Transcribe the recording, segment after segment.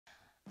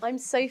I'm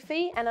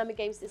Sophie and I'm a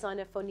games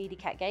designer for Needy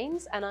Cat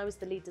Games, and I was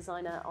the lead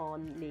designer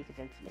on League of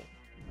Infamy.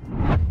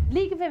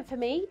 League of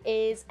Infamy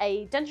is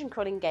a dungeon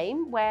crawling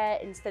game where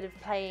instead of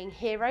playing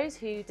heroes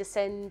who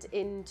descend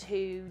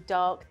into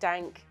dark,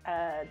 dank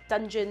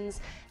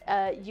dungeons,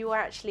 you are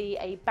actually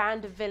a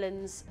band of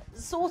villains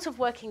sort of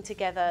working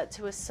together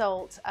to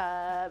assault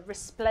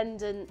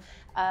resplendent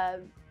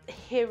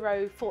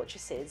hero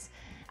fortresses.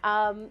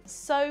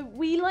 So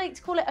we like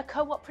to call it a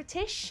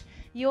co-op-ratish.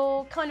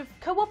 You're kind of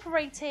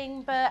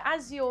cooperating, but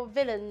as your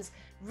villains,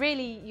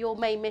 really your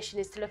main mission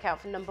is to look out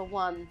for number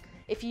one.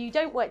 If you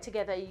don't work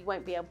together, you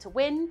won't be able to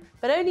win,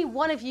 but only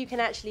one of you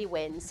can actually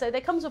win. So there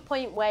comes a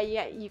point where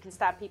you can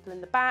stab people in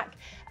the back,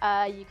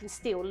 you can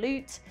steal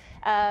loot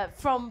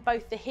from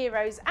both the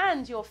heroes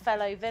and your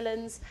fellow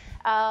villains,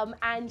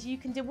 and you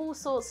can do all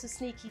sorts of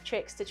sneaky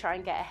tricks to try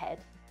and get ahead.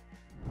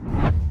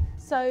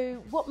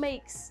 So what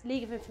makes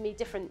League of Infamy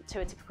different to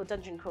a typical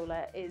dungeon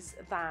crawler is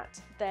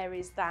that there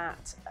is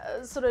that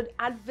sort of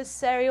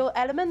adversarial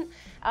element.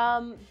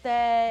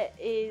 There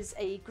is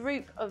a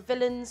group of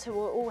villains who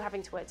are all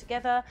having to work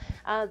together.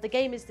 The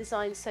game is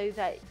designed so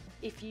that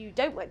if you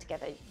don't work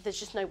together, there's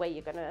just no way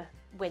you're going to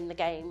win the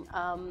game.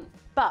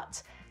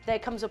 But there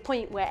comes a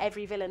point where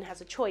every villain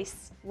has a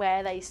choice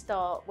where they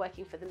start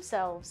working for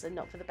themselves and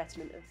not for the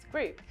betterment of the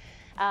group.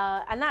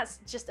 And that's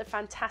just a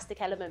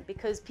fantastic element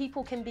because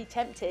people can be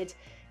tempted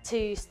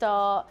to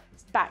start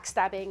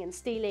backstabbing and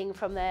stealing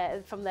from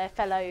their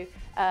fellow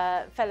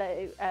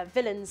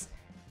villains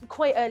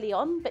quite early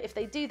on. But if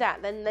they do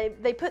that, then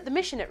they put the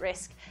mission at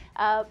risk.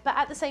 But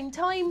at the same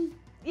time,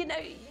 you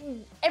know,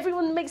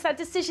 everyone makes that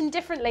decision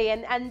differently,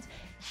 and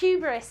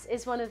hubris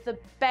is one of the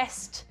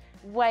best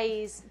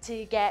ways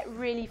to get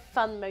really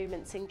fun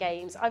moments in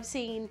games. I've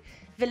seen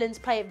villains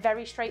play it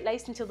very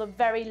straight-laced until the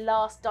very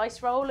last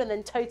dice roll and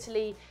then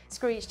totally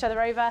screw each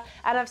other over.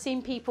 And I've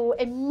seen people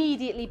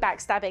immediately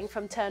backstabbing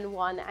from turn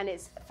one, and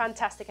it's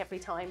fantastic every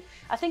time.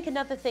 I think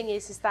another thing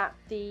is that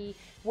the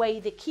way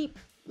the keep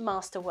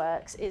master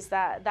works is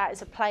that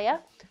is a player,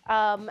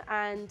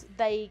 and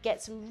they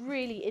get some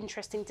really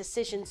interesting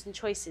decisions and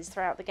choices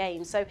throughout the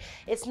game. So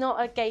it's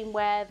not a game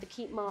where the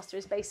keep master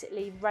is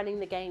basically running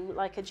the game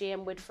like a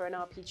GM would for an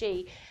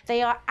RPG.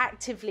 They are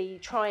actively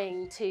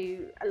trying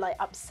to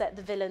upset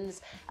the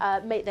villains,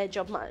 make their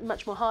job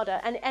much more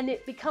harder, and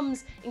it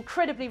becomes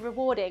incredibly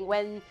rewarding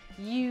when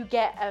you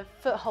get a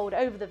foothold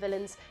over the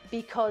villains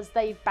because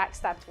they've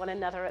backstabbed one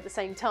another at the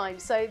same time.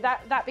 So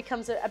that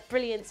becomes a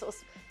brilliant sort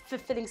of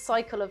fulfilling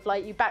cycle of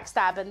you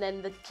backstab and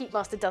then the keep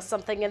master does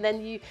something, and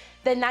then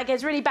that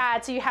gets really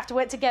bad, so you have to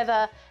work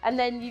together, and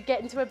then you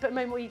get into a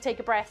moment where you take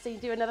a breath, so you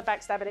do another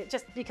backstab, and it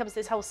just becomes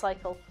this whole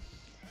cycle.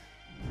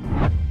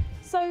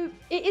 So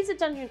it is a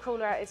dungeon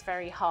crawler at its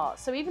very heart.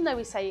 So even though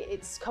we say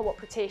it's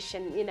co-op-ratish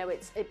and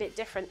it's a bit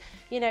different,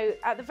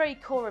 at the very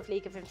core of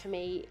League of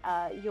Infamy,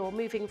 you're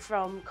moving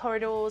from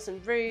corridors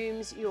and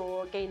rooms,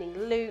 you're gaining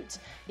loot,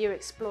 you're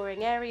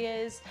exploring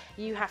areas,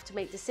 you have to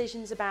make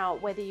decisions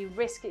about whether you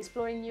risk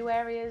exploring new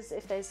areas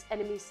if there's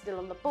enemies still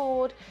on the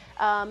board,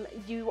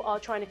 you are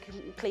trying to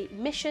complete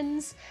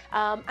missions,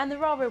 and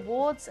there are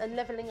rewards and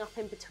leveling up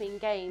in between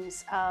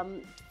games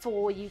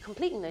for you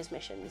completing those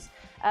missions,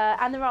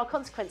 and there are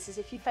consequences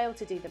if you fail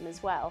to do them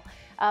as well.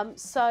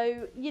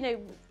 So,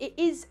 it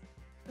is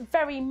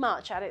very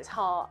much at its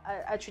heart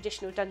a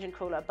traditional dungeon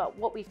crawler, but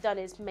what we've done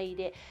is made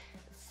it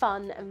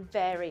fun and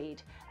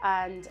varied,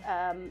 and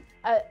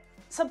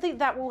something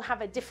that will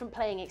have a different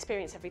playing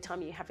experience every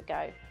time you have a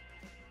go.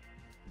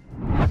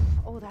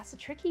 Oh, that's a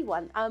tricky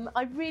one.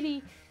 I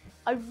really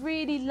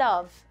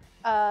love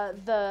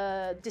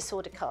the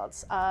disorder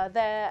cards.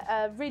 They're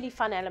a really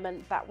fun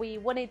element that we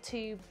wanted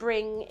to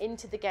bring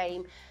into the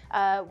game,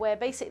 where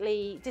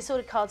basically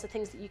disorder cards are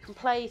things that you can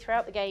play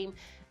throughout the game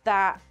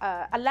that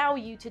allow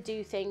you to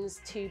do things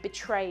to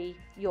betray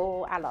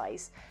your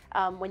allies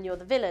when you're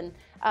the villain.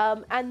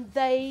 And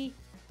they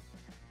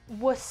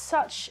were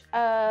such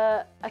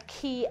a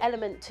key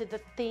element to the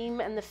theme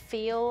and the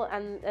feel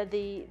and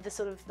the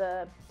sort of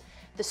the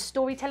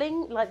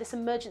storytelling, like this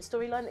emergent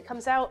storyline that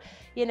comes out.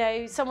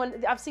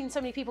 I've seen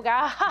so many people go,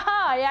 ah ha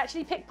ha, I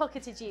actually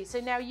pickpocketed you, so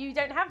now you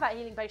don't have that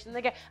healing potion. And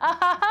they go, ah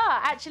ha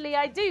ha, actually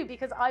I do,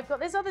 because I've got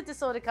this other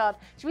disorder card,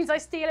 which means I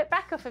steal it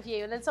back off of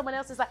you. And then someone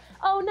else is like,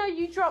 oh no,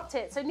 you dropped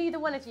it, so neither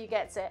one of you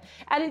gets it.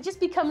 And it just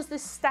becomes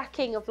this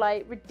stacking of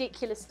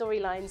ridiculous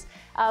storylines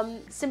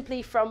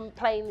simply from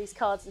playing these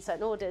cards in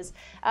certain orders.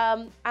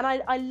 And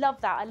I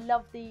love that. I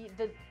love the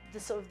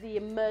sort of the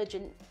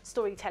emergent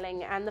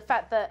storytelling, and the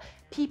fact that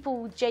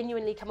people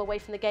genuinely come away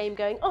from the game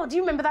going, oh, do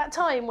you remember that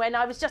time when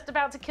I was just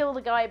about to kill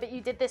the guy but you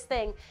did this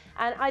thing?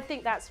 And I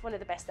think that's one of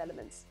the best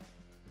elements.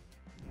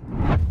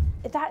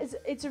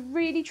 It's a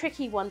really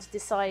tricky one to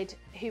decide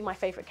who my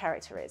favourite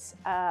character is.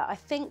 I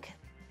think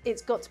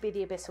it's got to be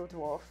the Abyssal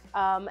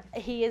Dwarf.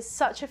 He is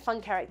such a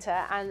fun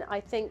character, and I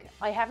think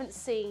I haven't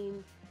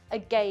seen a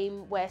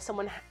game where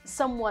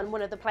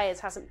one of the players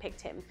hasn't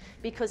picked him,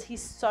 because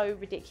he's so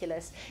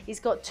ridiculous. He's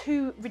got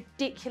 2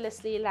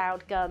 ridiculously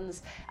loud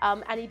guns,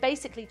 and he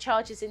basically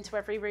charges into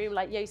every room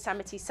like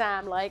Yosemite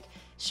Sam, like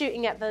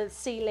shooting at the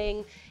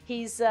ceiling.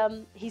 He's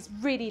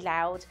really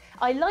loud.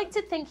 I like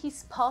to think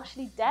he's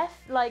partially deaf,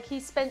 like he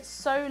spent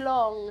so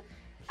long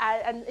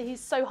and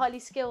he's so highly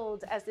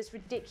skilled as this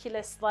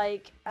ridiculous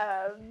like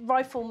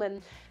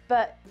rifleman,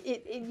 but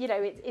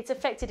it's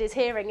affected his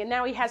hearing, and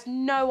now he has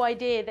no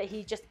idea that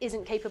he just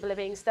isn't capable of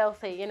being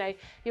stealthy. You know,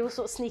 you're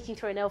sort of sneaking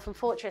through an elfin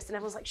fortress and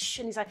everyone's like, shh,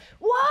 and he's like,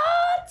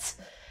 what?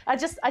 I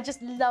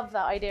just love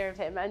that idea of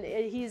him, and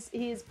he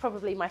is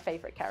probably my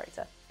favourite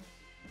character.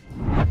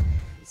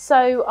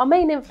 So our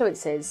main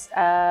influences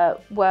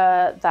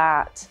were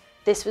that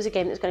this was a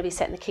game that was going to be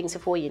set in the Kings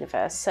of War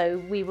universe, so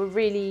we were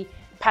really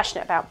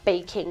passionate about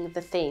baking the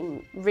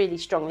theme really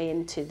strongly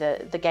into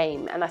the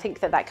game, and I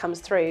think that comes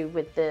through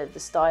with the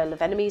style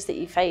of enemies that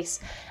you face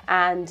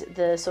and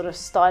the sort of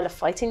style of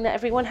fighting that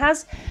everyone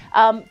has.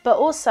 But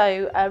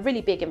also a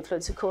really big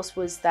influence, of course,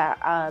 was that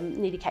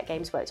Needy Cat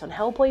Games worked on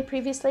Hellboy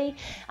previously,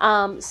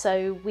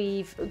 so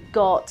we've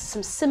got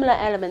some similar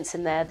elements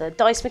in there. The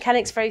dice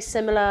mechanics very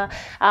similar,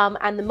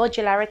 and the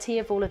modularity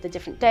of all of the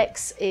different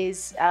decks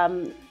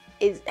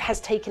has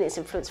taken its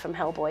influence from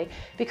Hellboy,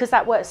 because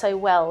that works so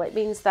well. It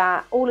means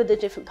that all of the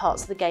different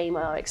parts of the game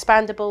are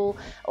expandable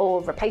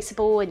or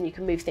replaceable, and you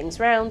can move things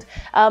around.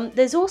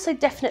 There's also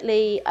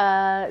definitely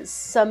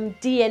some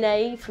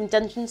DNA from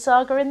Dungeon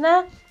Saga in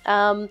there.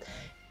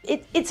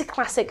 It's a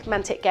classic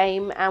Mantic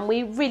game, and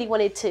we really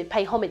wanted to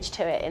pay homage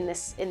to it in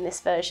this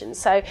version.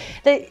 So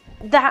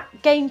that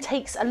game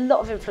takes a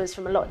lot of influence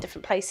from a lot of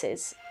different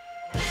places.